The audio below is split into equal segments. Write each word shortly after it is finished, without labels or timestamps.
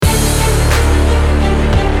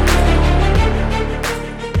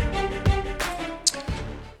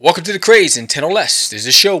Welcome to The Craze in 10 or Less. This is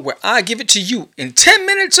a show where I give it to you in 10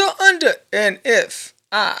 minutes or under. And if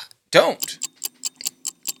I don't,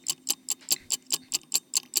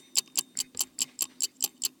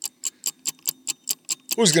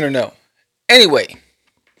 who's going to know? Anyway,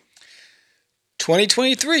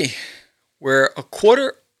 2023, we're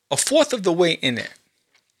a fourth of the way in there.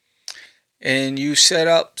 And you set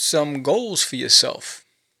up some goals for yourself.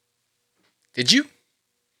 Did you?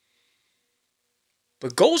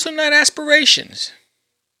 But goals are not aspirations.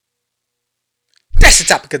 That's the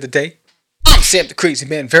topic of the day. I'm Sam the Crazy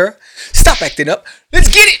Man Vera. Stop acting up.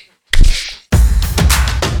 Let's get it.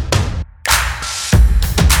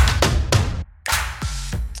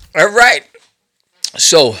 All right.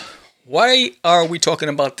 So, why are we talking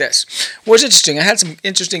about this? Well, it's interesting. I had some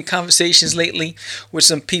interesting conversations lately with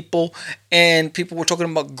some people, and people were talking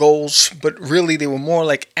about goals, but really they were more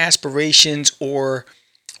like aspirations or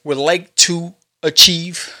would like to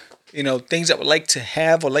achieve, things that would like to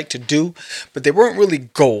have or like to do, but they weren't really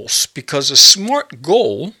goals, because a smart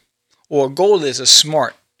goal or a goal is a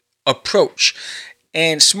smart approach,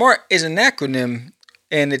 and SMART is an acronym,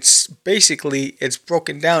 and it's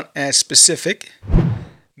broken down as specific,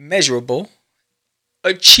 measurable,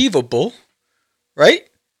 achievable, right?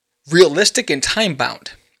 Realistic and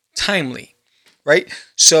timely, right?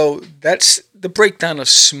 So that's the breakdown of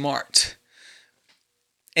SMART.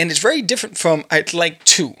 And it's very different from I'd like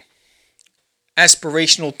to.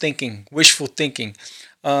 Aspirational thinking, wishful thinking,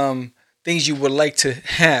 things you would like to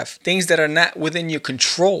have, things that are not within your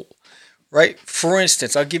control, right? For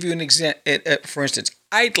instance, I'll give you an example. For instance,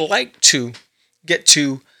 I'd like to get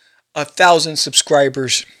to 1,000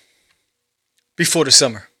 subscribers before the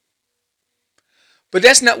summer. But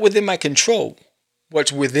that's not within my control.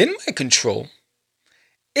 What's within my control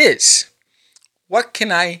is what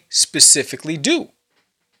can I specifically do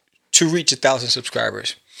to reach 1,000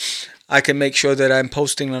 subscribers. I can make sure that I'm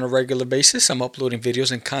posting on a regular basis. I'm uploading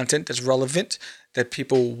videos and content that's relevant, that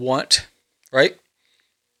people want, right?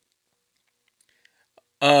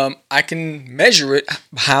 I can measure it.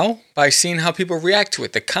 How? By seeing how people react to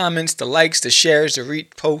it. The comments, the likes, the shares, the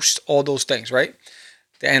reposts, all those things, right?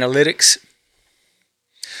 The analytics.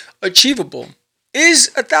 Achievable. Is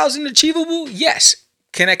 1,000 achievable? Yes.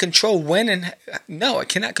 Can I control when? No, I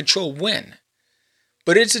cannot control when.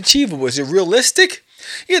 But it's achievable. Is it realistic?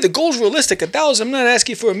 Yeah, the goal's realistic. 1,000. I'm not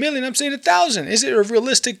asking for 1,000,000. I'm saying 1,000. Is it a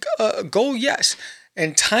realistic goal? Yes.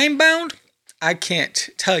 And time bound? I can't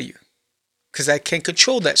tell you, because I can't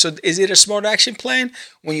control that. So is it a smart action plan?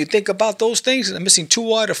 When you think about those things, I'm missing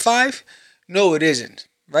 2 out of 5. No, it isn't.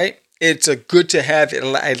 Right? It's a good to have.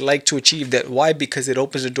 I'd like to achieve that. Why? Because it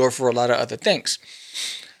opens the door for a lot of other things.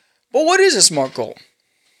 But what is a smart goal?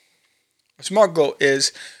 A smart goal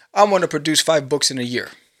is, I want to produce 5 books in a year.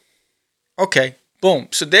 Okay, boom.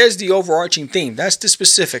 So there's the overarching theme. That's the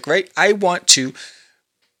specific, right? I want to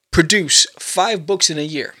produce 5 books in a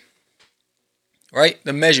year. Right?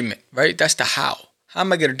 The measurement, right? That's the how. How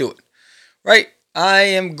am I going to do it? Right? I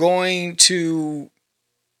am going to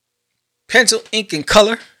pencil, ink, and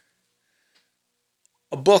color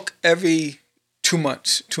a book every 2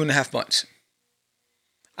 months, 2.5 months.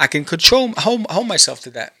 I can hold myself to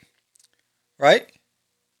that. Right?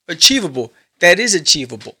 Achievable. That is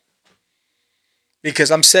achievable,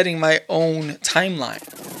 because I'm setting my own timeline.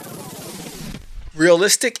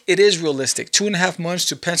 Realistic. It is realistic. 2.5 months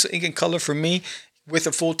to pencil, ink, and color for me with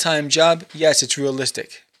a full-time job. Yes, it's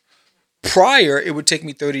realistic. Prior, it would take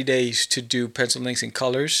me 30 days to do pencil, inks, and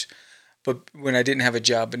colors, but when I didn't have a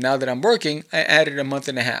job. But now that I'm working, I added a month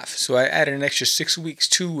and a half. So I added an extra 6 weeks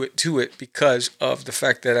to it because of the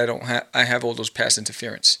fact that I have all those past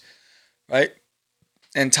interference, right?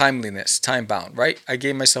 And timeliness, time bound, right? I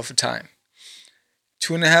gave myself a time.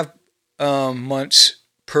 2.5 months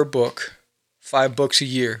per book, 5 books a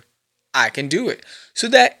year. I can do it. So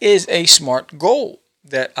that is a smart goal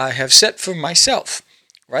that I have set for myself,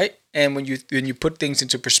 right? And when you put things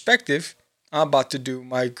into perspective, I'm about to do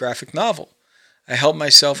my graphic novel. I held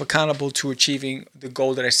myself accountable to achieving the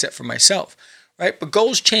goal that I set for myself, right? But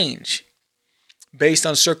goals change based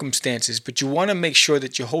on circumstances, but you want to make sure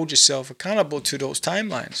that you hold yourself accountable to those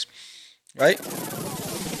timelines, right?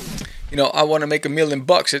 I want to make $1 million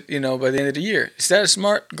bucks, by the end of the year. Is that a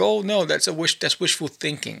smart goal? No, that's wishful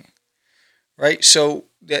thinking, right? So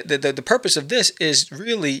the purpose of this is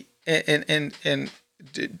really and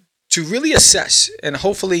to really assess, and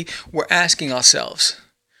hopefully we're asking ourselves,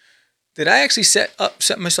 did I actually set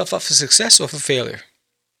myself up for success or for failure?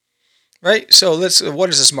 Right? So what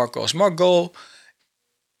is a smart goal? A smart goal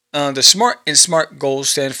The SMART and SMART goals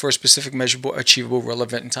stand for specific, measurable, achievable,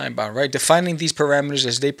 relevant, and time bound, right? Defining these parameters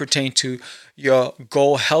as they pertain to your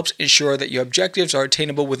goal helps ensure that your objectives are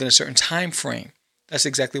attainable within a certain time frame. That's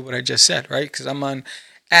exactly what I just said, right? Because I'm on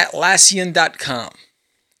Atlassian.com,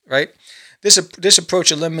 right? This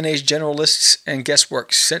approach eliminates general lists and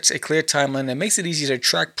guesswork, sets a clear timeline, and makes it easy to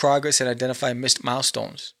track progress and identify missed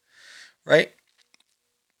milestones, right?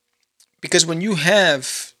 Because when you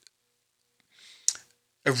have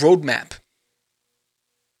a roadmap,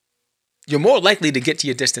 you're more likely to get to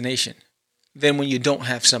your destination than when you don't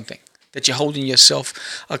have something that you're holding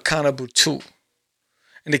yourself accountable to.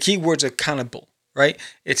 And the key word's accountable, right?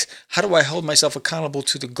 It's how do I hold myself accountable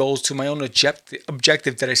to the goals, to my own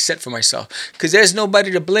objective that I set for myself? Because there's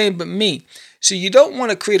nobody to blame but me. So you don't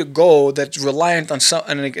want to create a goal that's reliant on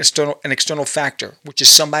an external factor, which is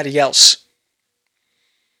somebody else.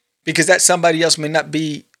 Because that somebody else may not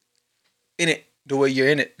be in it the way you're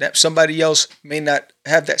in it. That somebody else may not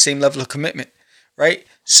have that same level of commitment, right?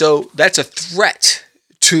 So that's a threat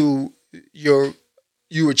to you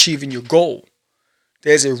achieving your goal.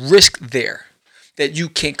 There's a risk there that you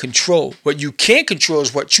can't control. What you can't control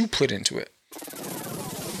is what you put into it.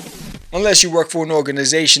 Unless you work for an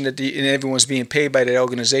organization and everyone's being paid by that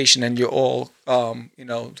organization and you're all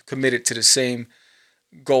committed to the same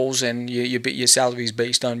goals and your salary is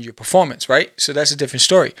based on your performance, right? So that's a different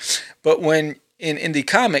story. But when in the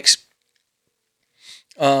comics,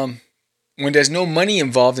 when there's no money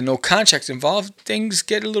involved and no contracts involved, things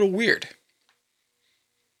get a little weird,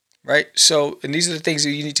 right? So, and these are the things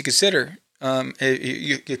that you need to consider. And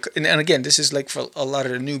again, this is like for a lot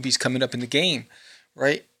of the newbies coming up in the game,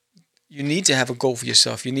 right? You need to have a goal for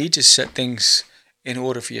yourself. You need to set things in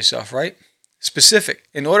order for yourself, right? Specific.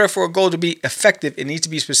 In order for a goal to be effective, it needs to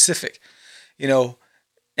be specific,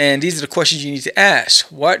 and these are the questions you need to ask.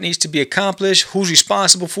 What needs to be accomplished? Who's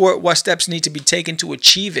responsible for it? What steps need to be taken to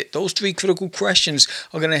achieve it? Those 3 critical questions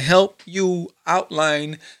are going to help you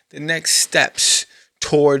outline the next steps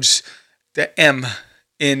towards the M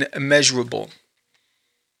in measurable,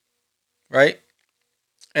 right?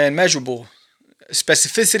 And measurable.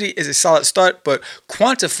 Specificity is a solid start, but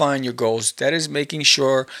quantifying your goals, that is making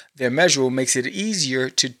sure they're measurable, makes it easier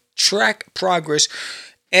to track progress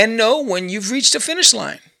and know when you've reached the finish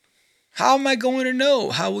line. How am I going to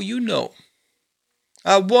know? How will you know?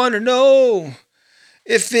 I want to know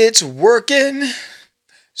if it's working.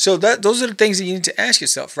 So those are the things that you need to ask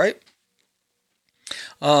yourself, right?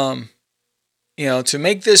 To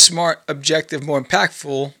make this SMART objective more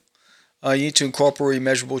impactful, you need to incorporate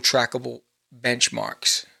measurable, trackable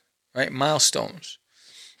benchmarks, right? Milestones,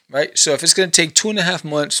 right? So if it's going to take 2.5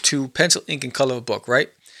 months to pencil, ink, and color a book, right?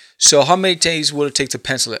 So how many days will it take to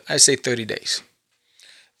pencil it? I say 30 days.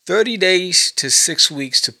 30 days to 6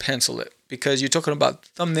 weeks to pencil it, because you're talking about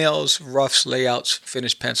thumbnails, roughs, layouts,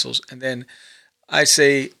 finished pencils, and then I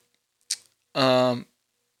say a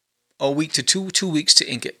week to 2 weeks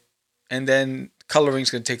to ink it, and then coloring is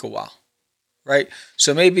going to take a while, right?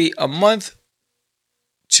 So maybe a month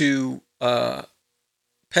to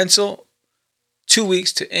pencil, 2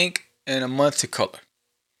 weeks to ink, and a month to color.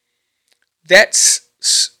 That's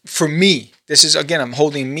for me. This is, again, I'm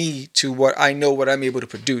holding me to what I know, what I'm able to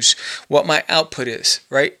produce, what my output is,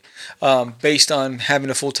 right? Based on having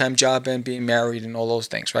a full-time job and being married and all those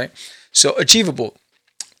things, right? So achievable.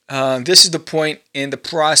 This is the point in the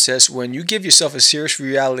process when you give yourself a serious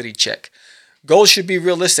reality check. Goals should be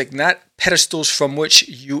realistic, not pedestals from which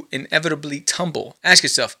you inevitably tumble. Ask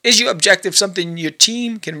yourself, is your objective something your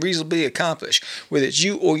team can reasonably accomplish, whether it's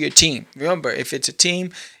you or your team? Remember, if it's a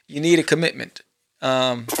team, you need a commitment.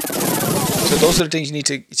 So those are the things you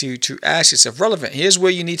need to ask yourself. Relevant. Here's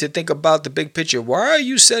where you need to think about the big picture. Why are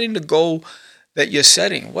you setting the goal that you're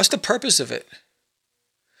setting? What's the purpose of it?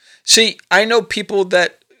 See, I know people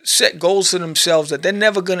that set goals for themselves that they're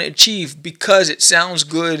never going to achieve because it sounds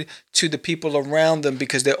good to the people around them,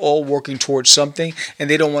 because they're all working towards something and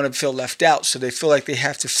they don't want to feel left out. So they feel like they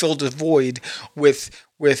have to fill the void with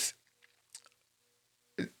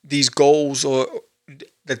these goals or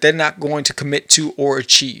that they're not going to commit to or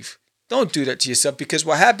achieve. Don't do that to yourself, because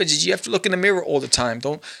what happens is you have to look in the mirror all the time.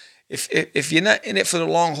 If you're not in it for the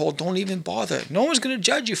long haul, don't even bother. No one's going to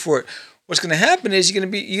judge you for it. What's going to happen is you're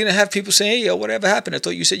going to have people saying, hey, yo, whatever happened? I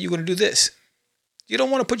thought you said you were going to do this. You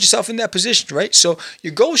don't want to put yourself in that position, right? So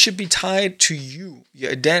your goal should be tied to you,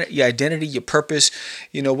 your identity, your purpose,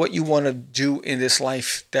 what you want to do in this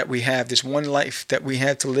life that we have, this one life that we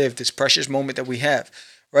have to live, this precious moment that we have,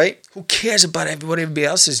 right? Who cares about what everybody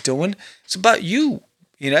else is doing? It's about you,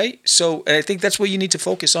 So, and I think that's what you need to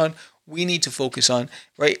focus on. We need to focus on,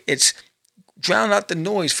 right? It's drown out the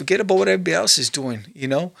noise. Forget about what everybody else is doing,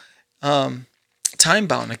 Time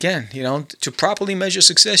bound again, to properly measure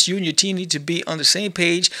success, you and your team need to be on the same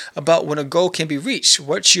page about when a goal can be reached.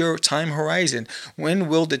 What's your time horizon? When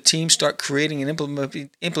will the team start creating and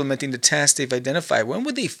implementing the tasks they've identified? When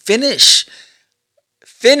will they finish?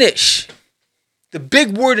 Finish. The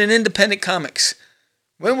big word in independent comics.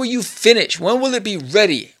 When will you finish? When will it be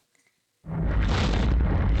ready?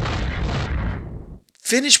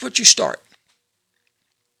 Finish what you start.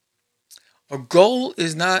 A goal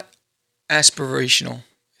is not aspirational.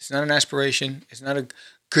 It's not an aspiration. It's not a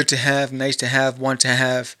good to have, nice to have, want to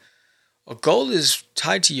have. A goal is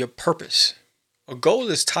tied to your purpose. A goal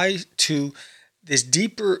is tied to this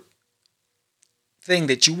deeper thing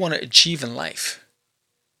that you want to achieve in life.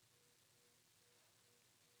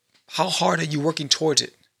 How hard are you working towards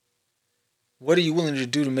it? What are you willing to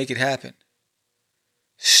do to make it happen?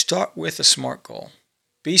 Start with a SMART goal.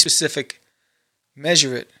 Be specific.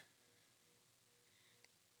 Measure it.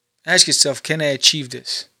 Ask yourself, can I achieve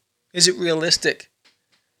this? Is it realistic?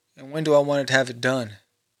 And when do I want to have it done?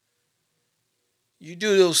 You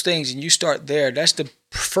do those things and you start there. That's the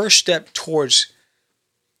first step towards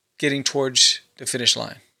getting towards the finish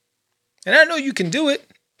line. And I know you can do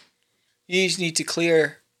it. You just need to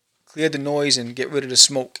clear the noise and get rid of the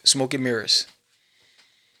smoke and mirrors.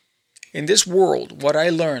 In this world, what I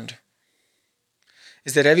learned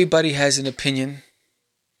is that everybody has an opinion.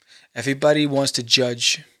 Everybody wants to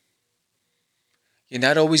judge. You're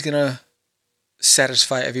not always going to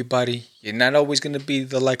satisfy everybody. You're not always going to be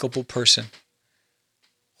the likable person.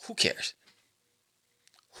 Who cares?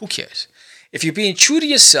 Who cares? If you're being true to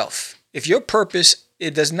yourself, if your purpose,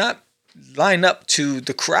 it does not line up to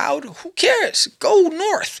the crowd, who cares? Go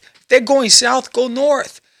north. If they're going south, go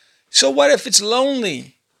north. So what if it's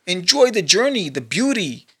lonely? Enjoy the journey, the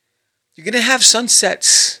beauty. You're going to have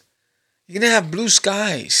sunsets. You're going to have blue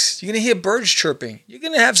skies. You're going to hear birds chirping. You're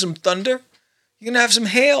going to have some thunder. You're going to have some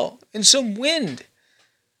hail and some wind.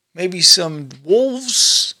 Maybe some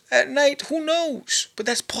wolves at night. Who knows? But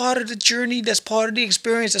that's part of the journey. That's part of the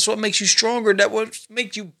experience. That's what makes you stronger. That's what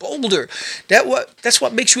makes you bolder. That's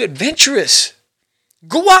what makes you adventurous.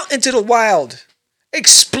 Go out into the wild.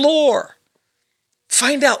 Explore.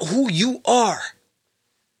 Find out who you are.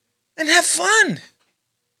 And have fun.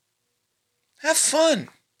 Have fun.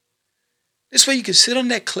 This way you can sit on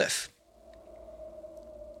that cliff,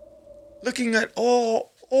 looking at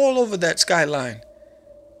all over that skyline,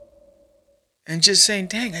 and just saying,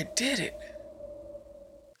 dang, I did it.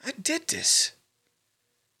 I did this.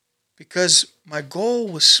 Because my goal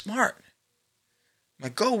was smart. My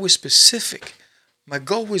goal was specific. My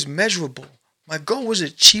goal was measurable. My goal was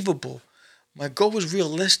achievable. My goal was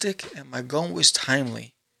realistic, and my goal was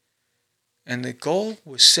timely. And the goal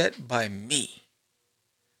was set by me.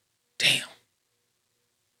 Damn.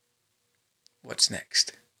 What's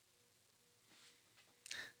next?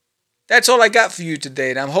 That's all I got for you today.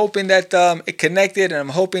 And I'm hoping that it connected, and I'm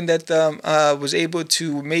hoping that I was able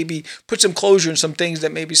to maybe put some closure in some things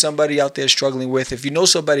that maybe somebody out there is struggling with. If you know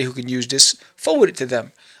somebody who can use this, forward it to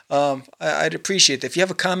them. I'd appreciate it. If you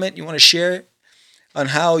have a comment you want to share on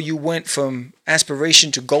how you went from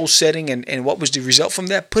aspiration to goal setting and what was the result from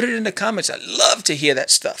that, put it in the comments. I'd love to hear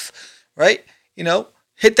that stuff, right?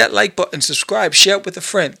 Hit that like button, subscribe, share it with a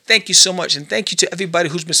friend. Thank you so much. And thank you to everybody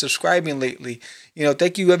who's been subscribing lately.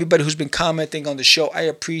 Thank you everybody who's been commenting on the show. I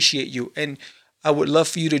appreciate you. And I would love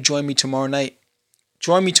for you to join me tomorrow night.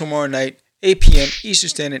 Join me tomorrow night, 8 p.m. Eastern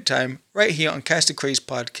Standard Time, right here on Cast the Craze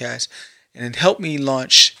Podcast. And then help me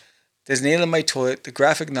launch There's Nail in My Toilet, the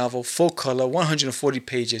graphic novel, full color, 140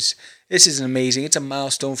 pages. This is amazing. It's a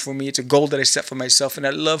milestone for me. It's a goal that I set for myself, and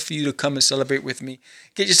I'd love for you to come and celebrate with me.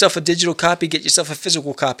 Get yourself a digital copy. Get yourself a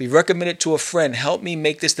physical copy. Recommend it to a friend. Help me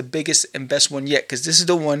make this the biggest and best one yet, because this is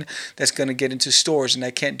the one that's going to get into stores, and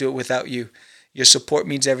I can't do it without you. Your support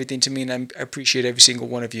means everything to me, and I appreciate every single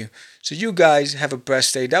one of you. So you guys have a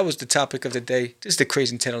blessed day. That was the topic of the day. This is the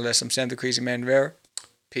Crazy 10 or Less. I'm Sam the Crazy Man Rivera.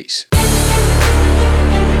 Peace.